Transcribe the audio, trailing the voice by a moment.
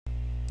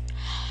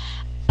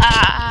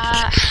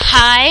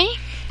Hi,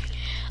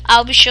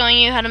 I'll be showing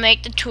you how to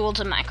make the tools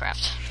in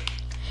Minecraft.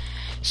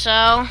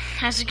 So,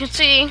 as you can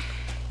see,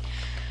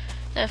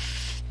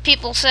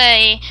 people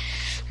say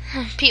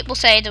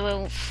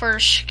to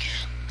first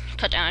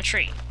cut down a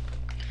tree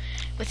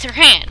with your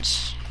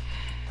hands,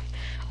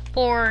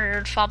 or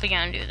you're probably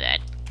gonna do that.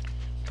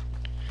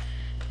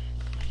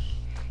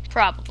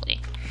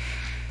 Probably.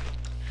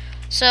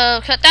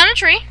 So, cut down a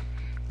tree.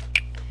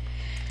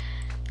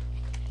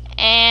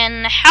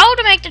 And how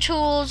to make the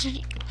tools,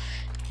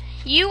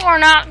 you are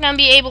not going to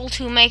be able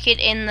to make it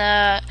in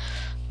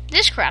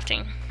this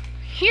crafting.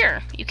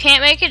 Here, you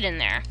can't make it in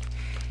there.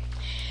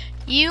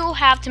 You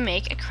have to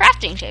make a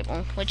crafting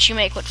table, which you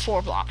make with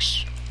 4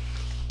 blocks.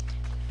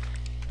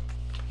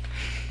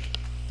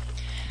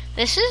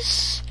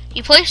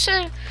 You place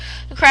the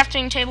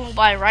crafting table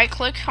by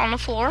right-click on the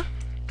floor.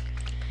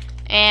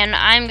 And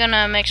I'm going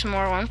to make some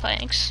more wooden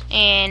planks.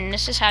 And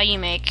this is how you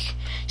make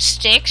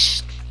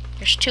sticks.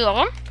 There's 2 of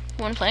them.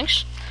 1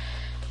 planks.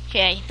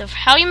 Okay,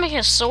 how you make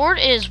a sword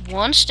is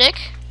 1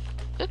 stick.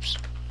 Oops.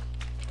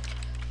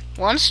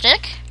 1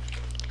 stick.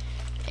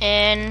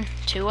 And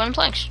 2 wooden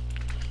planks.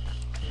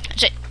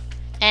 That's it.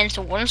 And it's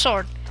a wooden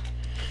sword.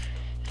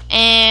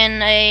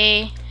 And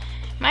a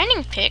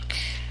mining pick.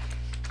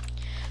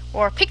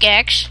 Or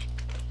pickaxe.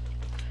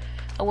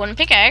 A wooden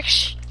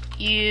pickaxe.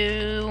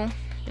 You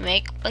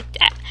make like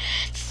that.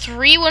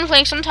 3 wooden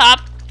planks on top.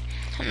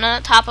 On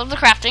the top of the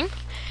crafting.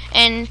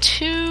 And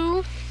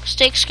 2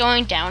 sticks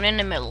going down in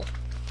the middle.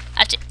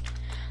 That's it.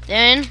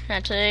 Then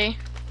that's a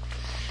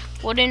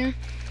wooden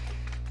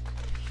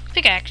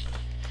pickaxe.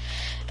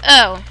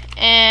 Oh,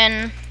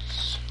 and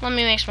let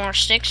me make some more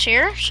sticks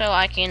here so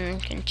I can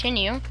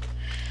continue.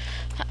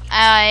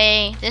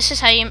 This is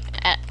how you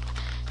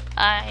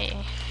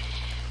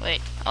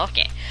wait,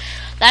 okay.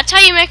 That's how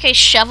you make a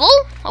shovel,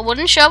 a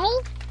wooden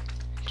shovel.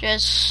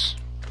 Just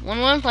 1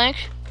 wooden plank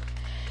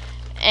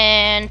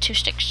and 2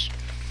 sticks.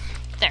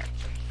 There.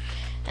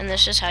 And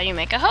this is how you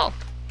make a hoe.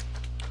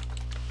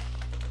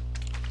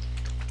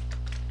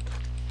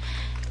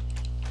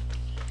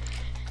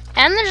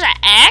 And there's an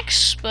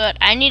axe, but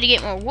I need to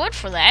get more wood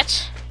for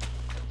that.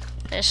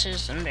 This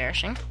is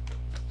embarrassing.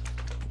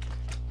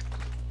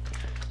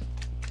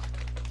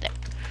 There.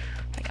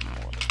 I got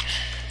more wood.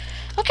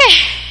 Okay.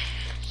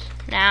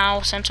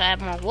 Now, since I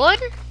have more wood,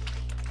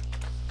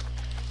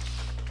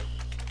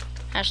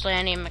 actually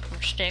I need to make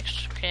more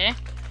sticks. Okay.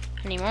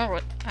 I need more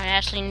wood. I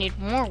actually need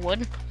more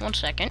wood. 1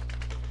 second.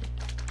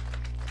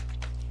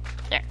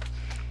 There.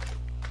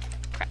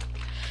 Crap.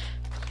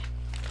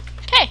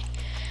 Okay.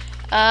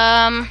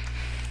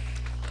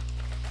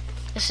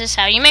 This is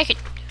how you make it.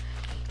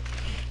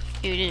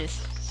 You do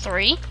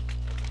 3,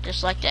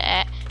 just like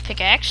the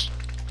pickaxe,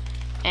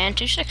 and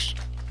 2 sticks.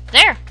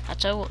 There.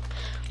 That's a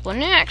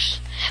wooden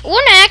axe.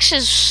 Wooden axe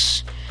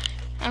is,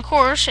 of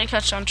course, it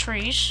cuts down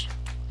trees.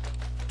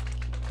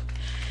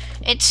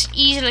 It's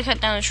easy to cut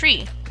down a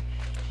tree.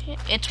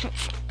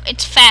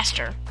 It's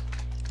faster.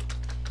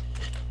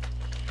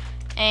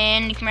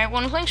 And you can make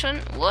 1 plank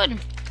with wood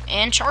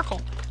and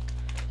charcoal,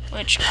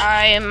 which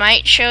I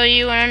might show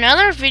you in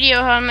another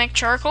video how to make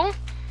charcoal,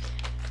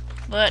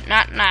 but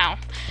not now.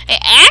 An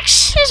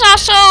axe is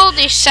also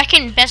the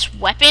second best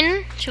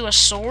weapon to a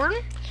sword,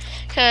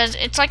 because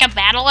it's like a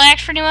battle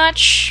axe pretty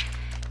much.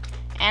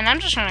 And I'm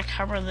just gonna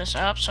cover this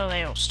up so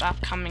they will stop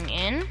coming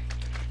in.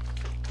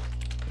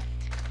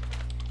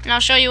 And I'll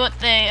show you what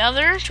the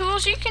other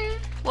tools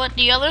what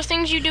the other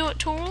things you do with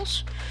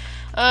tools.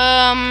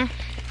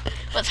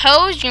 With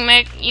hoes,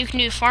 you can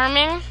do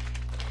farming,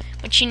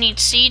 but you need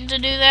seed to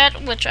do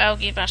that, which I'll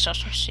give myself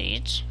some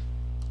seeds.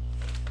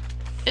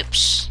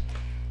 Oops.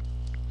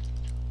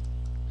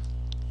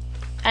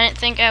 I didn't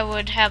think I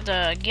would have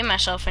to give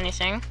myself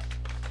anything,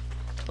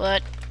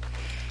 but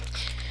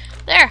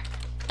there.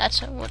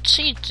 That's what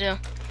seeds do.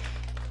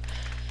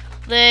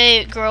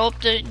 They grow up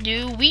to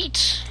do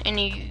wheat, and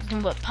you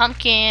can put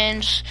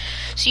pumpkins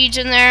seeds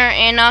in there,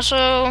 and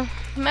also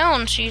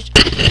melon seeds.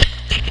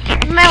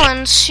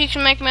 Melons, you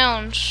can make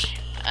melons.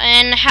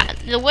 And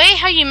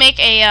how you make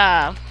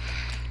a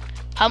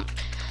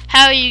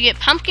how you get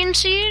pumpkin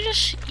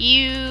seeds,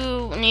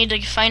 you need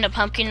to find a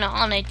pumpkin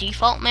on a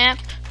default map,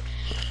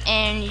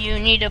 and you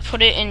need to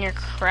put it in your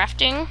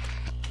crafting.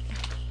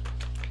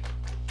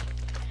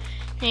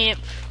 You need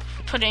to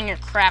put it in your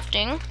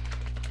crafting,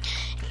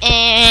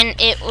 and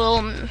it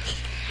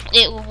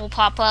will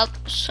pop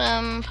up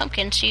some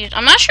pumpkin seeds.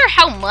 I'm not sure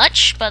how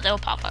much, but they'll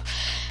pop up.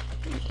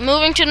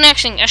 Moving to the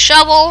next thing, a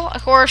shovel,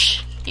 of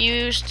course,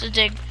 used to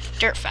dig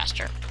dirt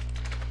faster.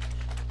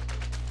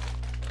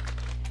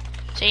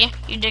 See,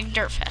 you dig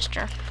dirt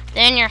faster.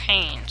 Then your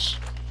hands.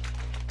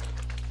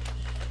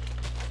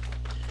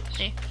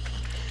 See,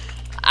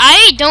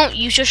 I don't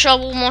use a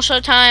shovel most of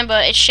the time,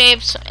 but it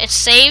saves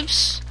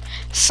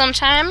some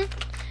time.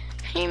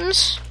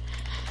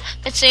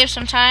 It saves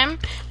some time.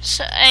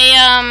 So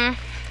a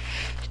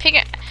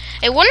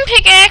wooden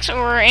pickaxe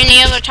or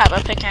any other type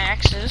of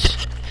pickaxes,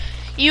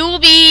 you will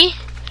be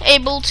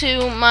able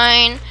to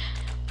mine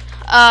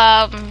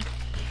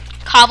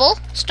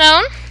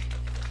cobblestone,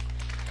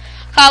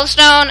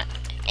 cobblestone,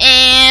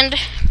 and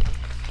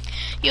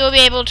you will be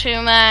able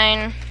to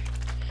mine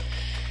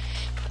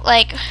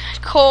like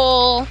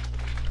coal,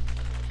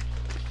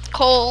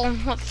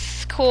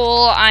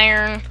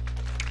 iron,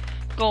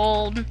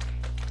 gold,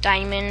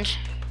 diamond,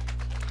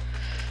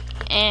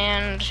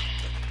 and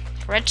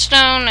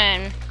redstone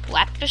and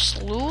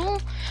lapis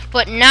lazuli,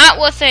 but not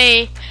with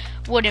a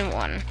wooden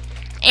one.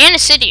 And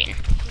obsidian.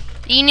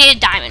 You need a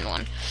diamond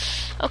one.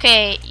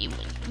 Okay,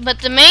 but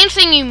the main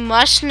thing you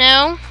must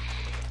know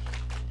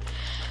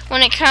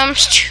when it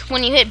comes to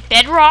when you hit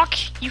bedrock,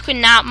 you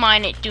cannot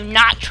mine it. Do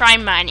not try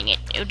mining it.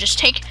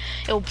 It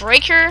will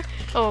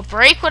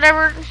break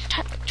whatever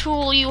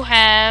tool you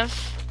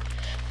have,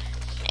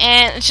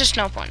 and it's just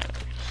no point of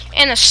it.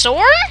 And the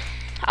sword,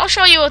 I'll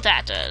show you what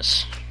that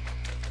does.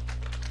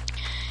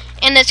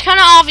 And it's kind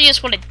of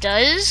obvious what it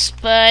does,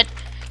 but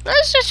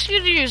let's just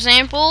give you an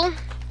example.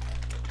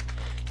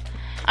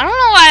 I don't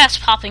know why that's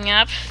popping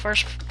up.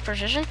 First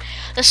position.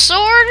 The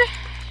sword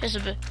is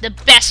the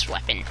best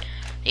weapon.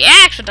 The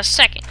axe is the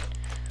second.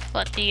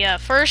 But the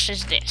first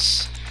is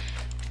this.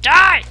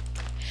 Die!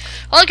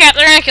 Holy crap,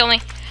 they're gonna kill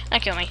me.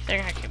 Not kill me, they're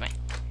gonna kill me.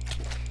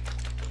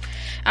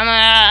 I'm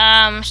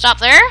gonna stop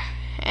there,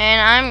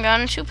 and I'm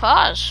going to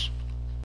pause.